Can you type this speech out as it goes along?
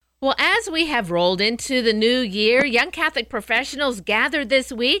Well, as we have rolled into the new year, young Catholic professionals gathered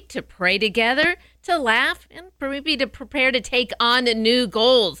this week to pray together, to laugh, and maybe to prepare to take on new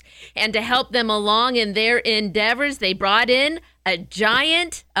goals. And to help them along in their endeavors, they brought in a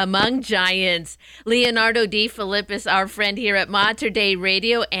giant among giants. Leonardo Defilippis, our friend here at Mater Dei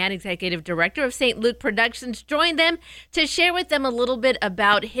Radio and Executive Director of St. Luke Productions, joined them to share with them a little bit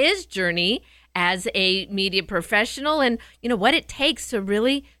about his journey as a media professional and, what it takes to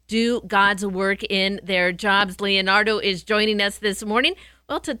really do God's work in their jobs. Leonardo is joining us this morning,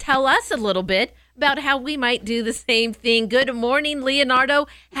 to tell us a little bit about how we might do the same thing. Good morning, Leonardo.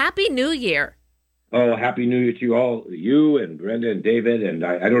 Happy New Year. Oh, Happy New Year to you all, you and Brenda and David. And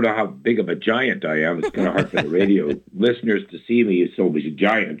I don't know how big of a giant I am. It's kind of hard for the radio listeners to see me as so much a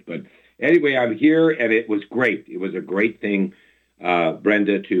giant. But anyway, I'm here, and it was great. It was a great thing,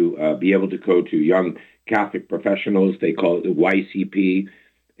 Brenda, to be able to go to young Catholic professionals. They call it the YCP.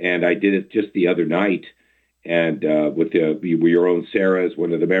 And I did it just the other night, and with your own Sarah as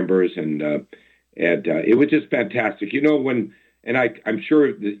one of the members, and it was just fantastic. I'm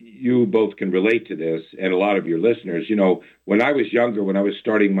sure that you both can relate to this, and a lot of your listeners. When I was younger, when I was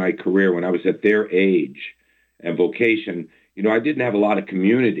starting my career, when I was at their age and vocation, I didn't have a lot of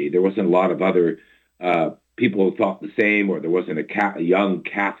community. There wasn't a lot of other people who thought the same, or there wasn't a young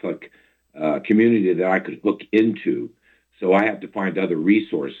Catholic community that I could hook into. So I had to find other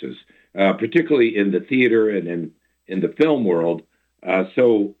resources, particularly in the theater and in the film world.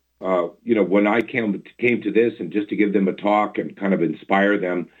 When I came to this, and just to give them a talk and kind of inspire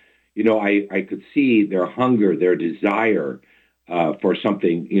them, I could see their hunger, their desire for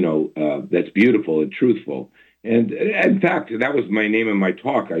something, that's beautiful and truthful. And in fact, that was my name in my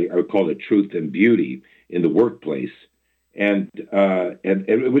talk. I called it Truth and Beauty in the Workplace. And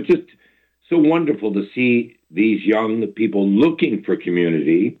it was just so wonderful to see these young people looking for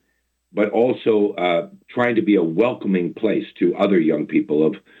community, but also trying to be a welcoming place to other young people,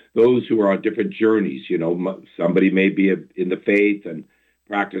 of those who are on different journeys. Somebody may be in the faith and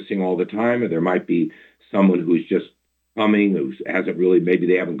practicing all the time, or there might be someone who's just coming, who hasn't really, maybe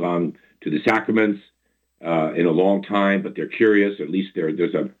they haven't gone to the sacraments in a long time, but they're curious. At least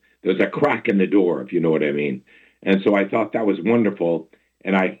there's a crack in the door, if you know what I mean. And so I thought that was wonderful,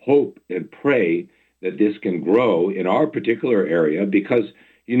 and I hope and pray that this can grow in our particular area, because,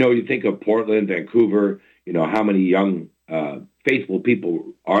 you think of Portland, Vancouver, how many young, faithful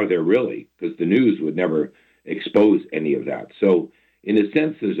people are there really? Because the news would never expose any of that. So in a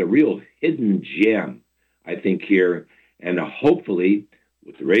sense, there's a real hidden gem, I think, here. And hopefully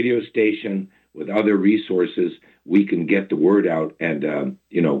with the radio station, with other resources, we can get the word out and,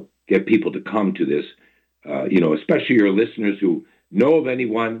 get people to come to this, especially your listeners who know of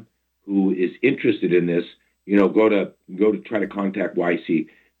anyone who is interested in this, go to try to contact YCP,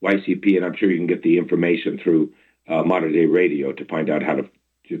 and I'm sure you can get the information through Mater Dei Radio to find out how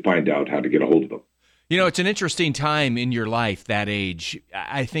to get a hold of them. It's an interesting time in your life, that age.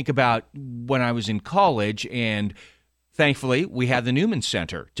 I think about when I was in college, and thankfully we had the Newman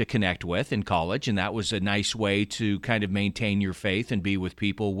Center to connect with in college, and that was a nice way to kind of maintain your faith and be with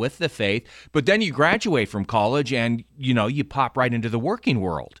people with the faith. But then you graduate from college, and you pop right into the working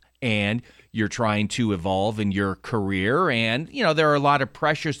world, and you're trying to evolve in your career, and, there are a lot of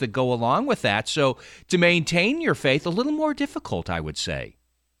pressures that go along with that. So to maintain your faith, a little more difficult, I would say.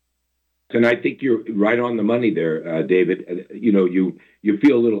 And I think you're right on the money there, David. You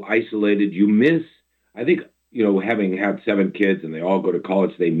feel a little isolated. You miss, I think, having had 7 kids and they all go to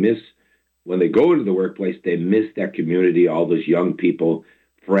college, they miss, when they go into the workplace, they miss that community, all those young people,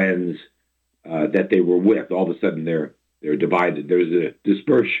 friends that they were with. All of a sudden they're divided. There's a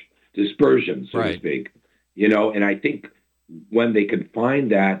dispersion, so to speak. And I think when they can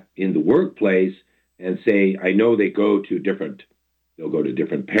find that in the workplace and say, I know they'll go to different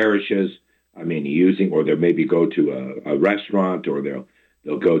parishes, or they'll maybe go to a restaurant, or they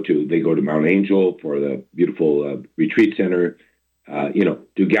go to Mount Angel for the beautiful retreat center,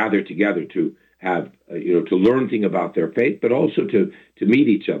 to gather together to have, to learn things about their faith, but also to meet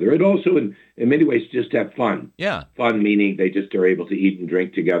each other. And also in many ways, just have fun. Yeah. Fun meaning they just are able to eat and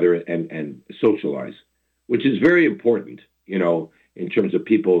drink together and socialize, which is very important, in terms of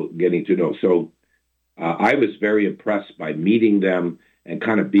people getting to know. So I was very impressed by meeting them and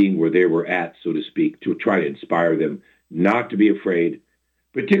kind of being where they were at, so to speak, to try to inspire them not to be afraid.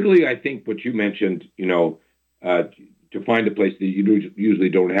 Particularly, I think what you mentioned, to find a place that you usually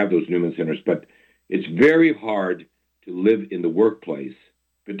don't have those Newman Centers, but it's very hard to live in the workplace,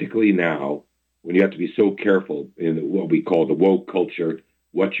 particularly now, when you have to be so careful in what we call the woke culture,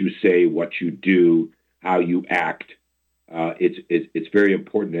 what you say, what you do, how you act. it's very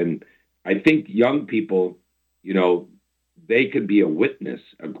important. And I think young people, they could be a witness,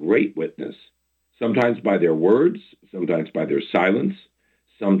 a great witness, sometimes by their words, sometimes by their silence,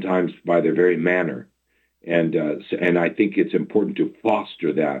 sometimes by their very manner. And I think it's important to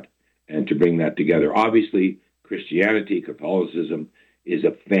foster that and to bring that together. Obviously, Christianity, Catholicism is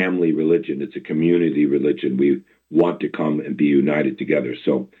a family religion. It's a community religion. We want to come and be united together.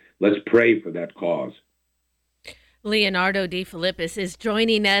 So let's pray for that cause. Leonardo Defilippis is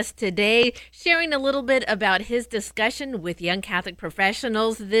joining us today, sharing a little bit about his discussion with young Catholic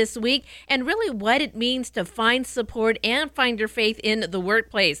professionals this week and really what it means to find support and find your faith in the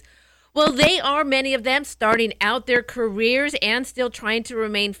workplace. Well, they are, many of them, starting out their careers and still trying to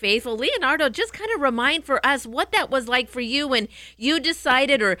remain faithful. Leonardo, just kind of remind for us what that was like for you when you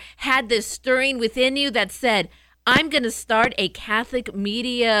decided or had this stirring within you that said, I'm going to start a Catholic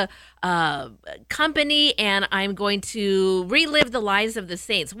media company and I'm going to relive the lives of the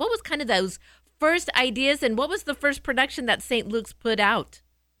saints. What was kind of those first ideas and what was the first production that St. Luke's put out?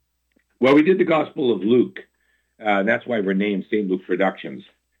 Well, we did the Gospel of Luke. That's why we're named St. Luke Productions.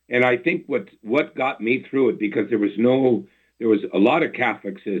 And I think what got me through it, because there was a lot of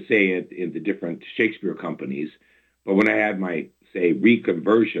Catholics, say, in the different Shakespeare companies. But when I had my, say,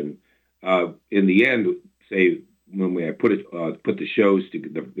 reconversion, in the end, say, when I put the shows,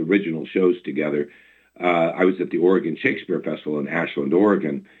 the original shows together, I was at the Oregon Shakespeare Festival in Ashland,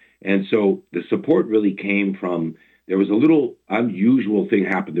 Oregon. And so the support really came from, there was a little unusual thing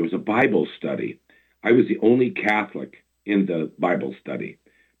happened. There was a Bible study. I was the only Catholic in the Bible study.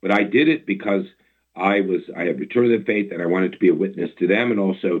 But I did it because I had returned to the faith and I wanted to be a witness to them and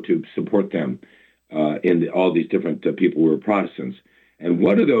also to support them in all these different people who were Protestants. And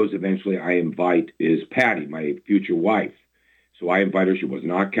one of those eventually I invite is Patty, my future wife. So I invite her. She was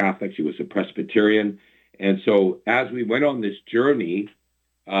not Catholic. She was a Presbyterian. And so as we went on this journey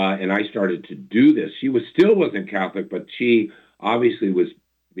and I started to do this, she still wasn't Catholic, but she obviously was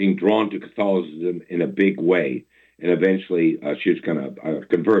being drawn to Catholicism in a big way. And eventually she was going to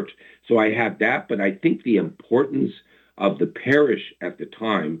convert. So I had that, but I think the importance of the parish at the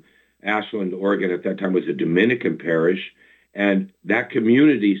time, Ashland, Oregon at that time was a Dominican parish, and that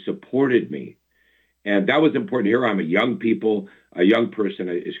community supported me. And that was important. Here I'm a young person,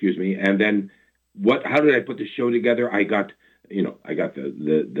 and then how did I put the show together? I got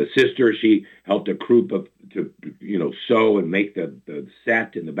the sister, she helped a group to sew and make the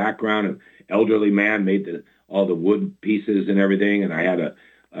set in the background. An elderly man made all the wood pieces and everything. And I had a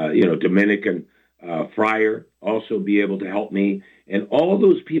Dominican friar also be able to help me. And all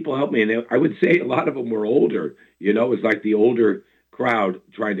those people helped me. And I would say a lot of them were older. It was like the older crowd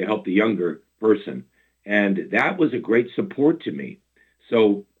trying to help the younger person. And that was a great support to me.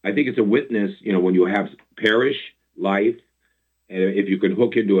 So I think it's a witness, when you have parish life, if you can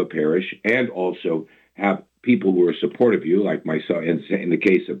hook into a parish and also have people who are supportive of you, like myself, in the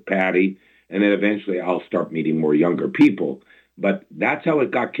case of Patty, and then eventually I'll start meeting more younger people. But that's how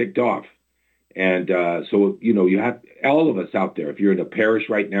it got kicked off. And so, you have all of us out there. If you're in a parish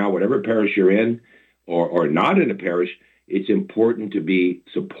right now, whatever parish you're in or not in a parish, it's important to be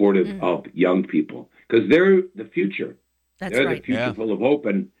supportive of young people because they're the future. That's they're right. the future Yeah. full of hope.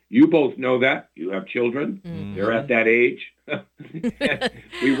 And you both know that. You have children. Mm-hmm. They're at that age.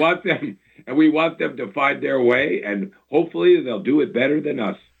 We want them to find their way, and hopefully they'll do it better than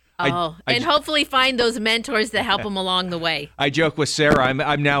us. And hopefully find those mentors that help them along the way. I joke with Sarah,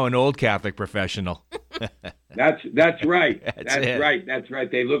 I'm now an old Catholic professional. That's right. That's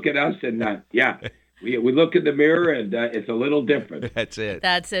right. They look at us and we look in the mirror and it's a little different. That's it.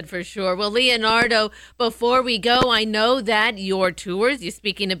 That's it for sure. Well, Leonardo, before we go, I know that your tours, you're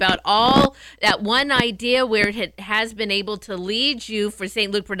speaking about all that one idea where it has been able to lead you for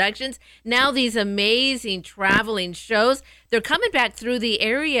St. Luke Productions. Now these amazing traveling shows, they're coming back through the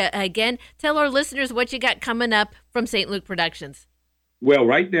area again. Tell our listeners what you got coming up from St. Luke Productions. Well,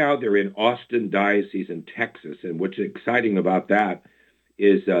 right now they're in Austin Diocese in Texas. And what's exciting about that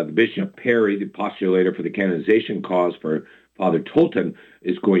is the Bishop Perry, the postulator for the canonization cause for Father Tolton,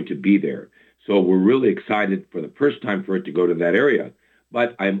 is going to be there. So we're really excited for the first time for it to go to that area.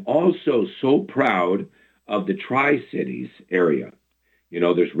 But I'm also so proud of the Tri-Cities area.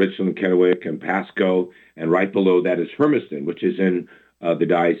 There's Richland, Kennewick, and Pasco, and right below that is Hermiston, which is in the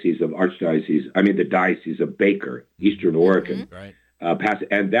Diocese of Baker, Eastern Oregon. Right.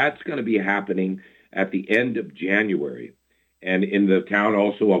 And that's going to be happening at the end of January. And in the town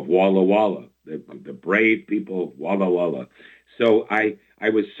also of Walla Walla, the brave people of Walla Walla. So I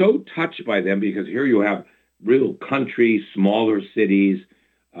was so touched by them because here you have real country, smaller cities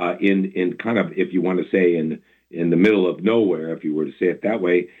in kind of, if you want to say, in in the middle of nowhere, if you were to say it that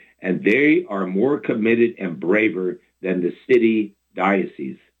way, and they are more committed and braver than the city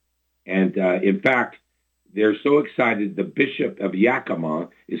diocese. And in fact, they're so excited, the Bishop of Yakima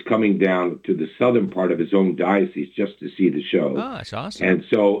is coming down to the southern part of his own diocese just to see the show. Oh, that's awesome. And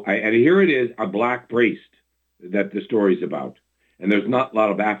so, and here it is, a black priest that the story's about. And there's not a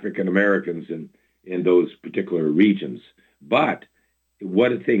lot of African Americans in those particular regions. But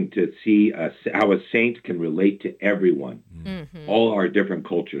what a thing to see how a saint can relate to everyone, all our different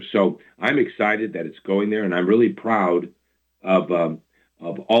cultures. So I'm excited that it's going there, and I'm really proud of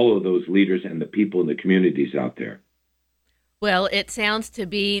all of those leaders and the people in the communities out there. Well, it sounds to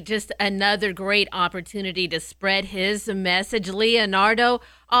be just another great opportunity to spread his message. Leonardo,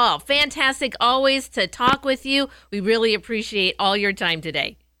 oh, fantastic always to talk with you. We really appreciate all your time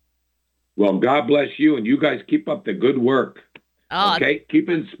today. Well, God bless you, and you guys keep up the good work. Okay? Keep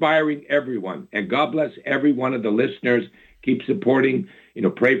inspiring everyone. And God bless every one of the listeners. Keep supporting,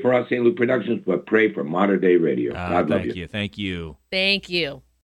 pray for us, St. Luke Productions, but pray for Modern Day Radio. God love you. Thank you. Thank you.